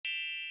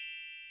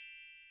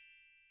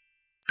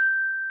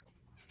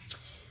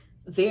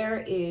There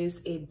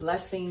is a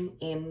blessing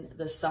in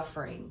the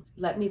suffering.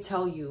 Let me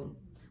tell you,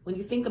 when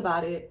you think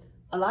about it,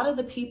 a lot of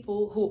the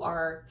people who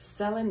are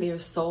selling their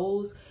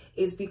souls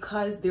is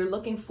because they're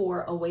looking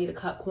for a way to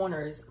cut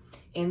corners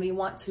and they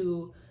want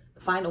to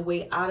find a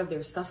way out of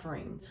their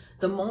suffering.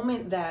 The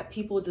moment that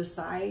people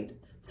decide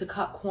to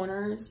cut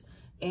corners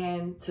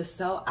and to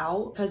sell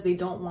out because they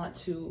don't want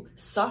to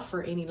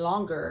suffer any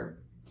longer,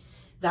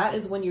 that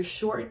is when you're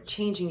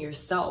shortchanging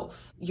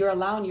yourself. You're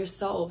allowing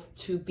yourself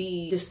to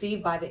be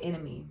deceived by the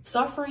enemy.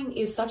 Suffering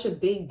is such a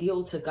big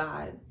deal to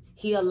God.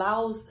 He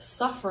allows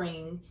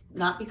suffering,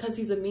 not because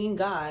he's a mean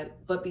God,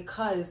 but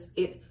because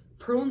it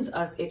prunes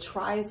us, it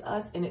tries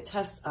us, and it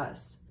tests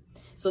us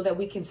so that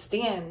we can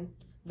stand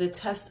the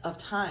test of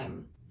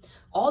time.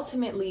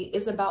 Ultimately,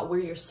 it's about where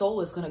your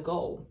soul is going to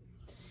go.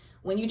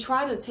 When you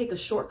try to take a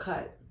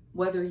shortcut,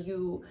 whether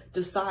you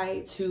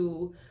decide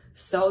to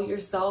sell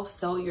yourself,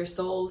 sell your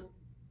soul,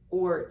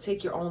 or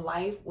take your own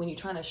life, when you're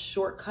trying to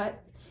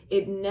shortcut,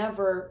 it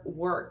never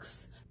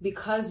works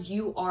because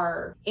you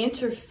are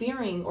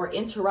interfering or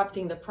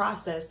interrupting the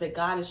process that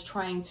God is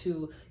trying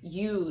to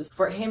use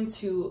for him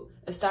to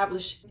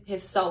establish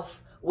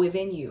himself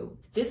within you.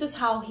 This is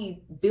how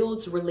he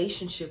builds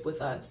relationship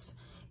with us,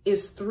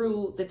 is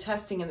through the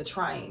testing and the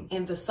trying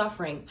and the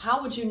suffering.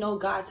 How would you know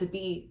God to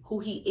be who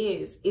he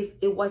is if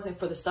it wasn't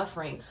for the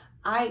suffering?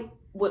 I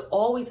would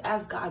always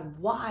ask God,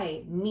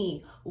 why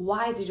me?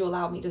 Why did you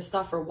allow me to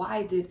suffer?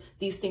 Why did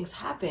these things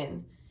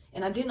happen?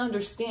 And I didn't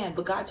understand,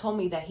 but God told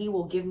me that he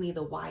will give me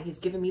the why. He's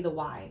given me the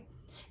why.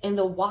 And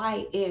the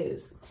why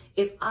is,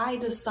 if I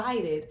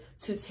decided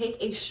to take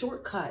a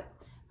shortcut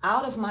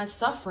out of my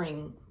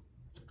suffering,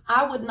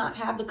 I would not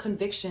have the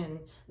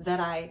conviction that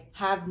I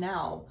have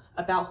now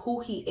about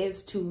who he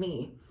is to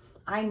me.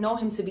 I know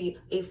him to be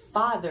a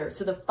father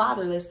to the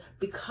fatherless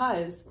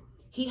because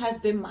he has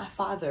been my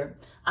father.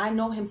 I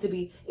know him to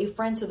be a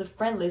friend to the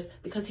friendless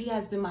because he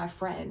has been my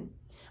friend.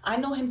 I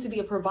know him to be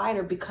a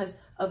provider because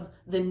of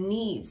the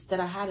needs that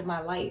I had in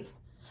my life.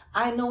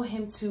 I know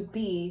him to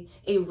be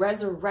a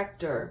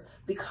resurrector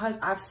because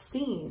I've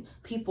seen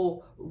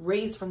people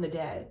raised from the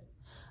dead.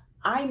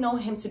 I know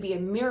him to be a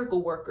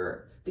miracle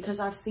worker because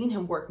I've seen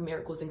him work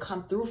miracles and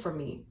come through for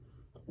me,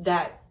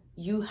 that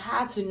you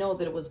had to know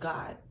that it was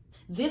God.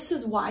 This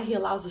is why he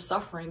allows the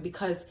suffering,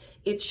 because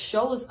it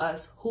shows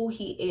us who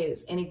he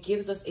is, and it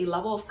gives us a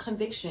level of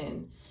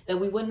conviction that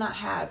we would not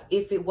have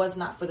if it was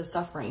not for the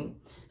suffering.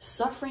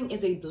 Suffering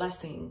is a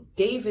blessing.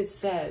 David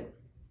said,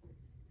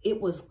 it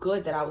was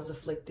good that I was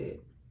afflicted.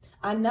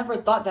 I never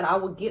thought that I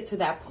would get to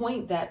that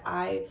point that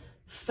I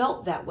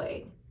felt that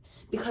way,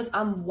 because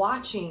I'm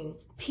watching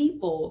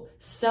people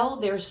sell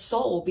their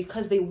soul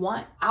because they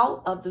want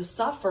out of the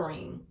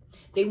suffering.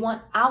 They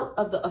want out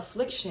of the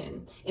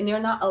affliction, and they're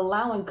not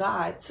allowing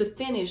God to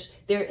finish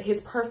his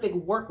perfect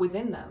work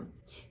within them.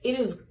 It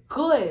is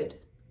good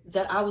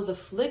that I was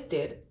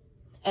afflicted,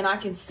 and I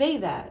can say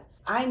that.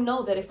 I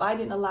know that if I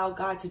didn't allow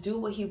God to do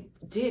what he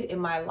did in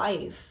my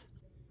life,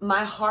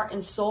 my heart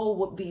and soul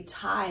would be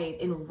tied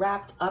and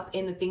wrapped up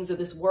in the things of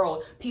this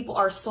world. People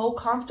are so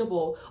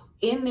comfortable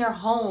in their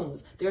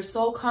homes. They're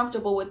so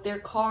comfortable with their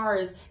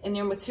cars and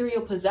their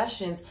material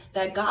possessions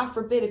that, God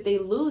forbid, if they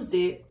lose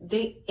it,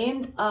 they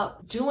end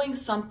up doing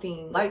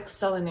something like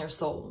selling their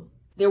soul.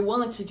 They're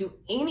willing to do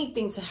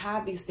anything to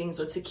have these things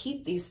or to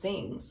keep these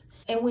things.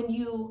 And when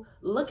you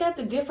look at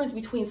the difference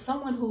between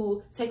someone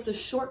who takes a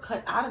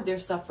shortcut out of their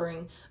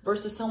suffering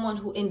versus someone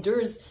who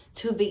endures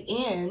to the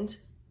end,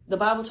 the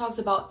Bible talks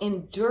about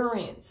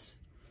endurance.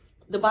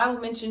 The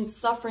Bible mentions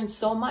suffering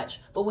so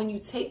much, but when you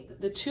take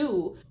the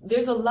two,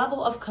 there's a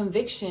level of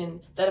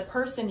conviction that a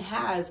person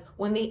has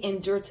when they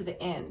endure to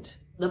the end.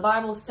 The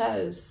Bible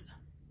says,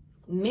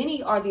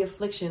 many are the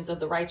afflictions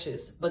of the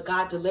righteous, but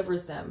God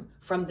delivers them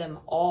from them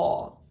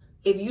all.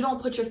 If you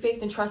don't put your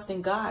faith and trust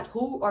in God,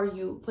 who are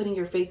you putting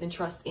your faith and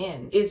trust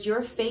in? Is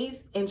your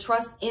faith and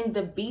trust in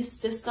the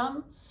beast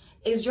system?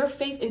 Is your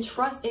faith and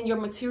trust in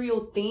your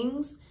material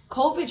things?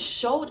 COVID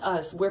showed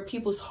us where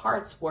people's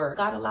hearts were.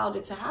 God allowed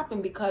it to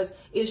happen because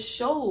it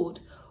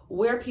showed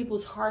where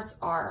people's hearts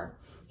are.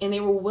 And they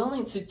were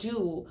willing to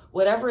do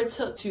whatever it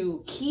took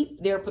to keep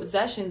their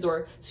possessions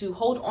or to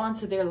hold on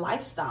to their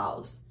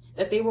lifestyles.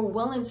 That they were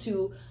willing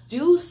to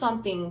do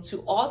something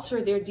to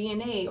alter their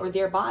DNA or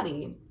their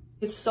body.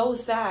 It's so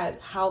sad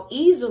how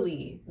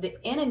easily the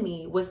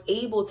enemy was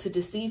able to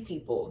deceive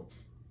people.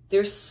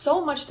 There's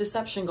so much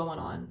deception going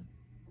on.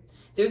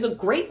 There's a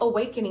great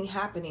awakening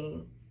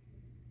happening,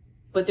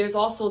 but there's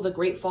also the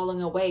great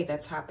falling away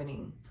that's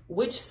happening.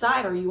 Which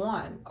side are you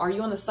on? Are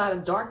you on the side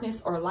of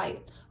darkness or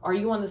light? Are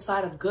you on the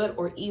side of good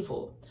or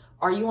evil?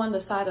 Are you on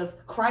the side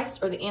of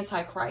Christ or the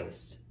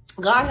Antichrist?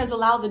 God has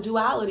allowed the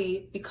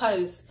duality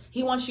because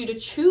he wants you to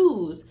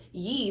choose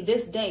ye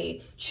this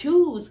day.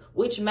 Choose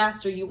which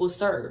master you will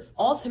serve.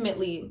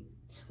 Ultimately,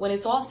 when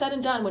it's all said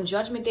and done, when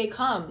judgment day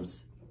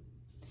comes,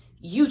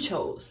 you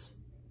chose.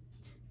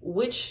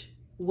 Which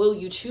will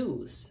you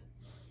choose?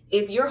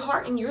 If your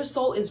heart and your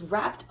soul is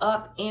wrapped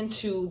up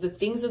into the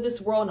things of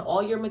this world and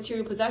all your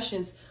material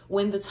possessions,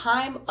 when the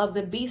time of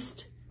the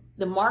beast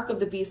the mark of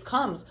the beast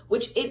comes,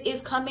 which it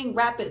is coming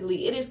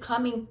rapidly. It is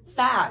coming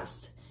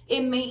fast.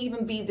 It may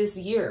even be this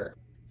year.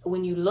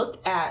 When you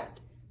look at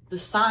the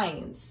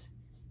signs,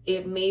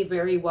 it may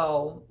very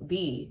well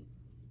be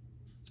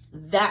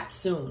that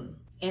soon.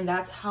 And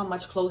that's how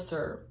much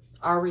closer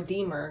our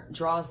Redeemer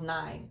draws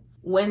nigh.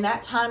 When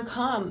that time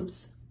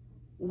comes,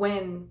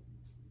 when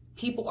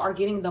people are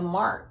getting the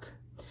mark,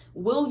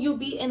 will you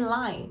be in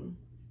line?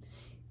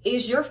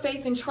 Is your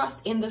faith and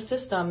trust in the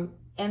system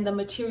and the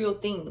material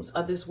things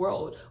of this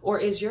world? Or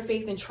is your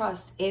faith and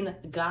trust in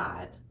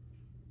God?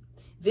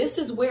 This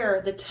is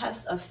where the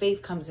test of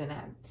faith comes in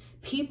at.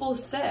 People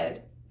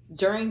said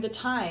during the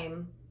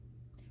time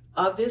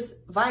of this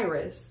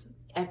virus,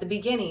 at the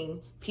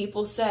beginning,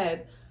 people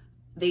said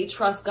they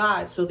trust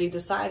God, so they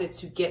decided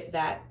to get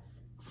that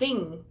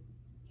thing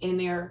in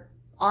their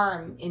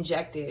arm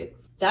injected.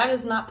 That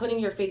is not putting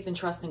your faith and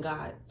trust in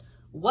God.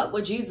 What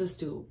would Jesus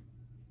do?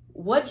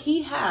 Would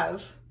he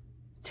have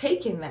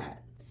taken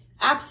that?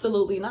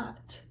 Absolutely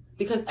not.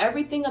 Because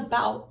everything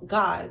about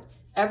God,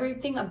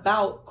 everything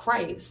about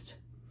Christ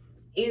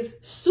is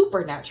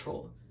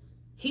supernatural.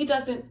 He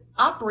doesn't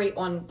operate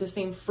on the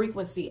same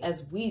frequency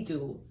as we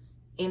do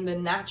in the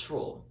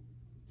natural.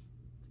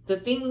 The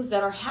things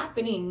that are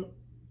happening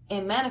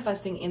and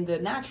manifesting in the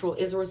natural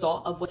is a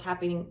result of what's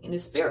happening in the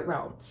spirit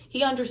realm.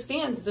 He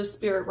understands the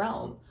spirit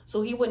realm,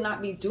 so he would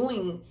not be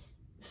doing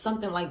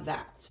something like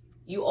that.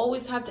 You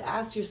always have to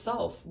ask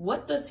yourself,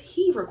 what does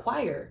he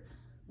require?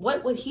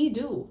 What would he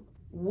do?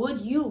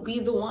 Would you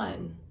be the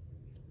one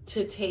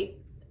to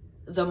take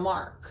the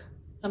mark?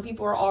 Some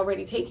people are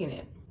already taking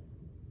it.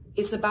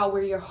 It's about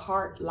where your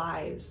heart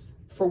lies.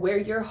 For where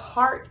your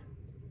heart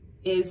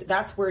is,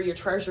 that's where your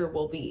treasure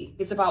will be.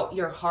 It's about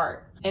your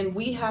heart. And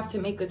we have to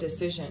make a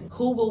decision.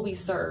 Who will we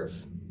serve?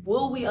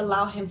 Will we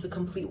allow him to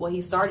complete what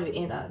he started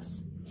in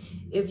us?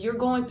 If you're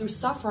going through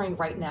suffering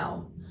right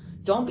now,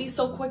 don't be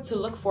so quick to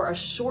look for a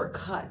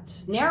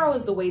shortcut. Narrow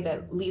is the way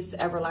that leads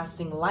to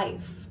everlasting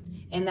life.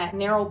 And that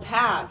narrow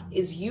path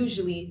is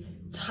usually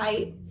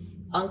tight,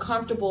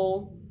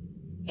 uncomfortable,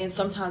 and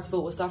sometimes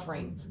filled with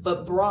suffering.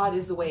 But broad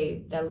is the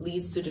way that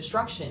leads to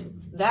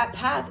destruction. That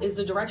path is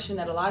the direction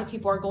that a lot of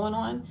people are going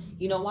on.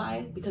 You know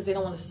why? Because they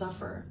don't want to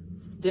suffer.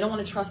 They don't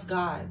want to trust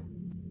God.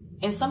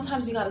 And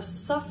sometimes you got to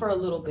suffer a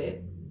little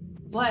bit.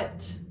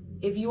 But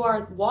if you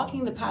are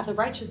walking the path of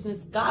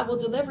righteousness, God will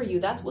deliver you.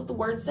 That's what the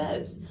word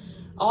says.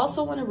 I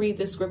also want to read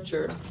this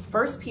scripture,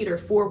 1 Peter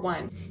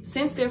 4:1.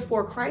 Since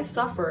therefore Christ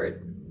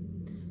suffered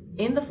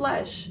in the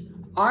flesh,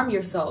 arm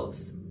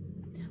yourselves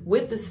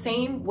with the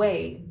same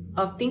way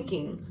of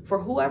thinking, for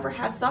whoever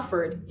has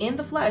suffered in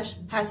the flesh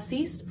has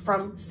ceased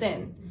from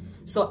sin,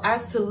 so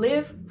as to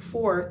live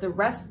for the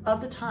rest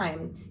of the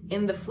time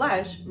in the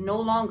flesh, no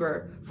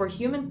longer for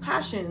human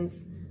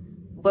passions,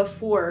 but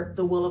for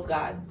the will of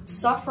God.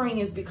 Suffering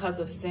is because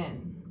of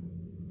sin.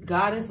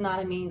 God is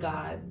not a mean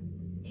God.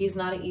 He's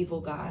not an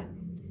evil God.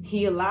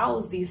 He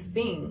allows these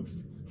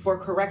things for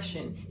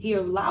correction. He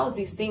allows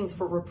these things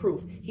for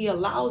reproof. He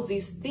allows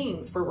these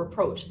things for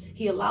reproach.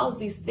 He allows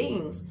these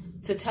things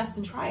to test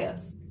and try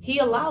us. He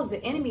allows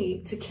the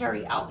enemy to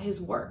carry out his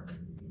work.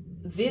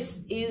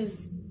 This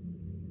is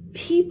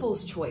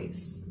people's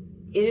choice.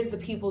 It is the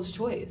people's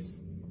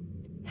choice.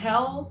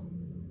 Hell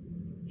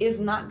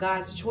is not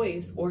God's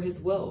choice or his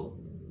will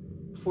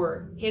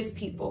for his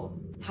people.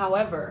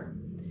 However,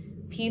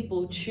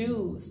 people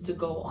choose to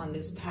go on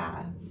this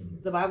path.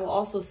 The Bible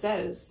also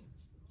says,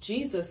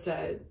 Jesus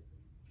said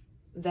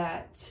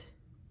that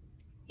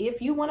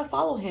if you want to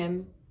follow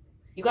him,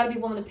 you got to be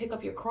willing to pick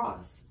up your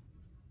cross.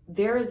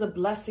 There is a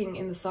blessing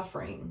in the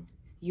suffering.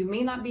 You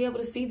may not be able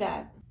to see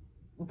that,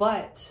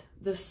 but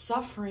the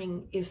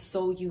suffering is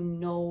so you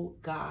know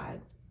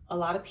God. A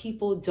lot of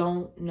people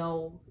don't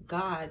know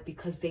God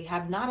because they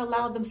have not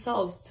allowed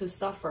themselves to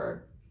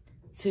suffer,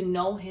 to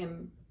know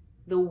him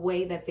the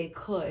way that they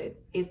could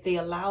if they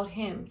allowed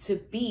him to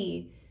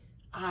be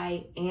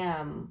I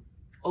am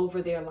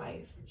over their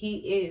life. He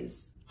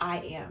is I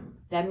am.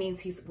 That means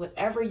he's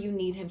whatever you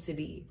need him to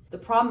be. The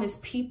problem is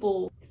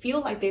people feel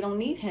like they don't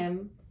need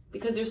him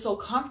because they're so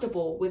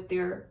comfortable with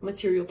their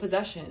material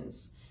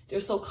possessions. They're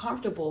so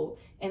comfortable,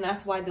 and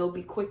that's why they'll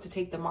be quick to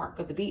take the mark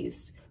of the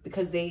beast,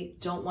 because they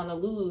don't want to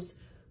lose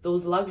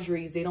those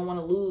luxuries. They don't want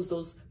to lose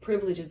those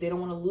privileges. They don't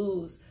want to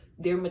lose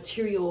their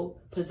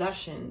material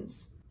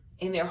possessions,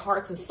 and their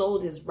hearts and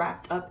soul is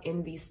wrapped up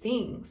in these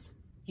things.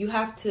 You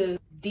have to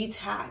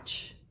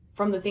detach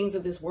from the things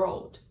of this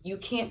world. You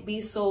can't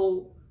be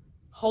so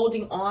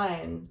holding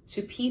on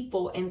to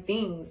people and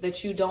things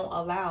that you don't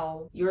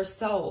allow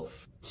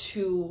yourself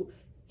to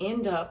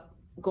end up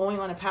going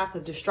on a path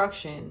of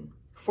destruction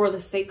for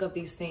the sake of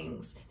these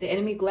things. The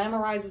enemy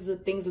glamorizes the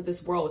things of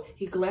this world.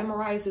 He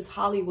glamorizes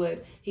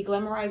Hollywood. He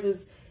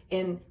glamorizes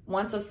and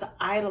wants us to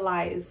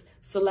idolize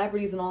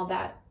celebrities and all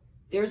that.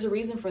 There's a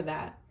reason for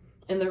that.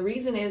 And the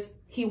reason is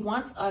he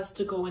wants us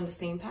to go in the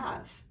same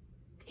path.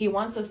 He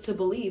wants us to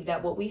believe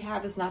that what we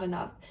have is not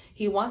enough.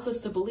 He wants us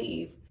to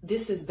believe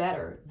this is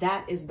better,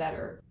 that is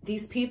better.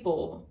 These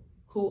people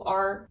who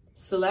are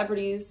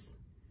celebrities,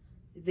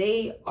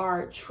 They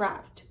are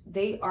trapped.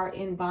 They are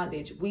in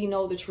bondage. We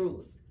know the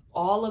truth.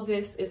 All of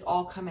this is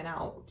all coming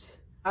out.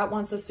 God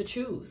wants us to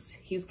choose.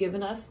 He's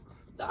given us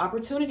the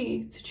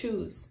opportunity to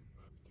choose.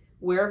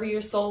 Wherever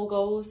your soul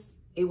goes,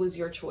 it was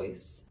your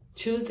choice.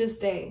 Choose this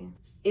day.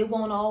 It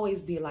won't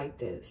always be like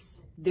this.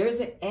 There's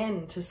an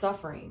end to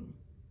suffering.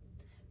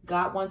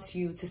 God wants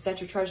you to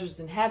set your treasures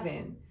in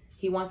heaven.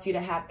 He wants you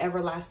to have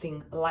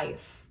everlasting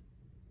life.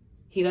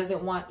 He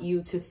doesn't want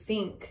you to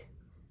think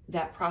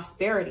that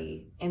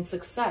prosperity and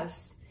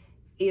success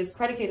is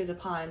predicated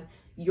upon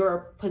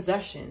your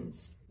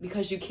possessions,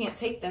 because you can't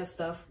take that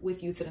stuff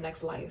with you to the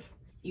next life.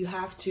 You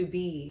have to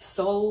be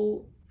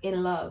so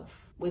in love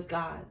with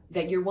God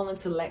that you're willing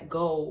to let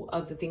go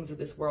of the things of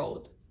this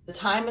world. The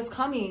time is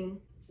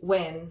coming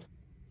when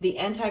the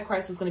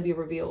Antichrist is going to be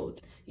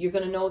revealed. You're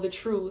going to know the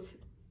truth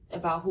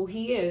about who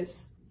he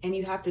is, and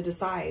you have to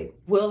decide,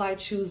 will I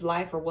choose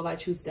life or will I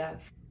choose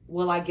death?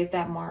 Will I get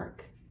that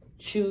mark?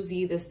 Choose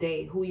ye this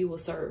day who you will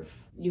serve.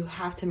 You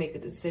have to make a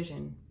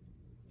decision.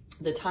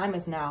 The time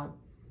is now.